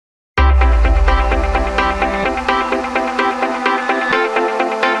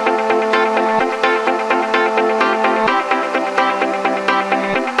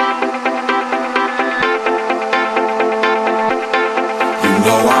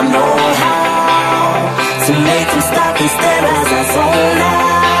I know how to make them stop and stare as I zone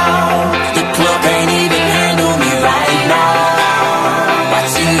out. The club can't even handle me right now.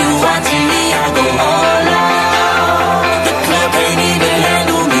 Watching you, watching me, I go all out. The club can't even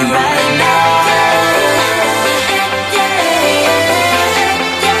handle me right now.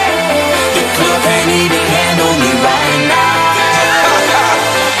 The club can't even handle me right now.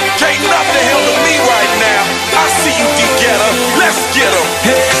 Can't nothing handle me right now. I see you, D-Getter, let's get 'em.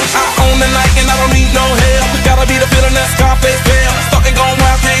 Hey, I own the night and I don't need no help. Gotta be the feeling that Scarface fell. Starting going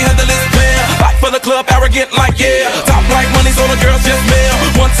wild, can't handle this pair. Fight for the club, arrogant like yeah. Top like money, so the girls just mail.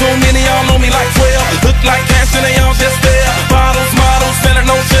 One too many, y'all know me like 12. Look like cash and they all just there. Bottles, models, selling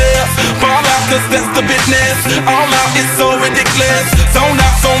no shares. Fall out, cause that's the business. All out is so ridiculous. Zone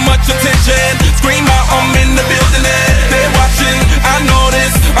out, so much attention. Scream out, I'm in the building and they're watching. I know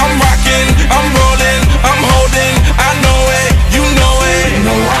this, I'm rocking, I'm rolling, I'm holding. I know it, you know it. You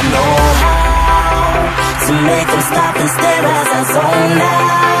know I know how to make them stop and stare as I zone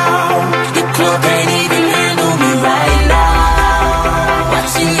out. The club can't even handle me right now.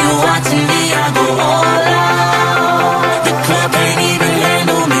 Watching you, watching me, I go all out. The club can't even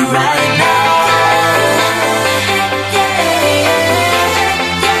handle me right now.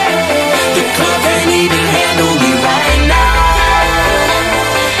 The club can't even handle me right now.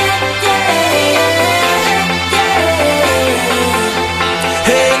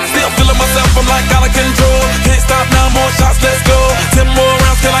 Hey, still feeling myself, I'm like out of control. Can't stop now, more shots, let's go. 10 more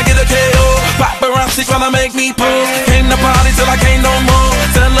rounds, can I get a KO? Paparazzi tryna make me pose. Came to party till I can't no more.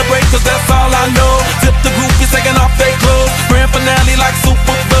 Celebrate cause that's all I know. Tip the groupies taking off their clothes. Grand finale like